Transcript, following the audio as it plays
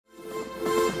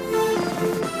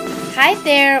Hi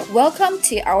there, welcome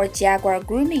to our Jaguar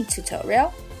grooming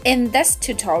tutorial. In this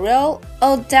tutorial,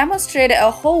 I'll demonstrate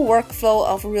a whole workflow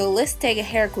of realistic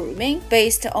hair grooming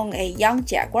based on a young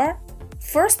Jaguar.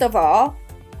 First of all,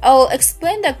 I'll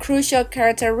explain the crucial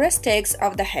characteristics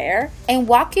of the hair and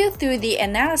walk you through the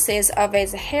analysis of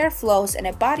its hair flows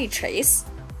and body traits.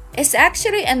 It's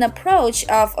actually an approach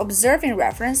of observing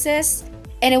references,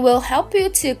 and it will help you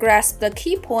to grasp the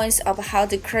key points of how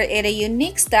to create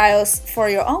unique styles for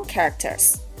your own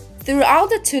characters. Throughout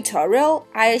the tutorial,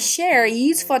 I share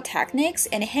useful techniques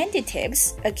and handy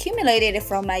tips accumulated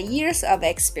from my years of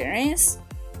experience.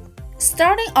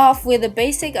 Starting off with the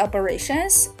basic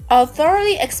operations, I'll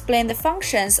thoroughly explain the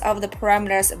functions of the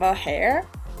parameters of our hair.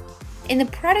 In the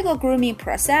practical grooming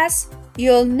process,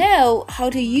 you'll know how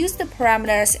to use the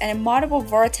parameters and multiple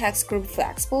vertex group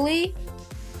flexibly,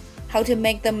 how to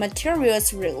make the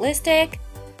materials realistic,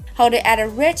 how to add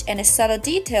rich and subtle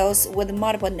details with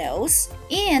multiple nodes,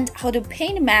 and how to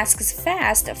paint masks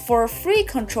fast for free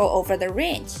control over the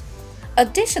range.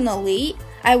 Additionally,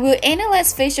 I will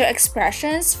analyze facial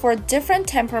expressions for different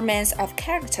temperaments of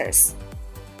characters.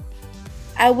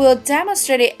 I will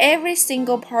demonstrate every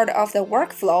single part of the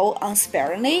workflow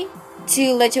unsparingly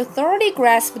to let you thoroughly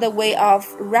grasp the way of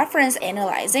reference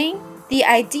analyzing, the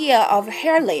idea of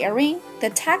hair layering, the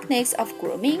techniques of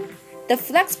grooming, the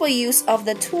flexible use of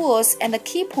the tools and the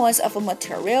key points of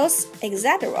materials,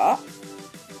 etc.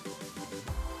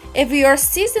 If you're a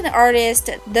seasoned artist,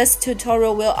 this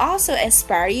tutorial will also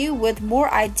inspire you with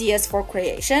more ideas for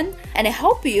creation and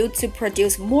help you to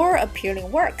produce more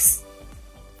appealing works.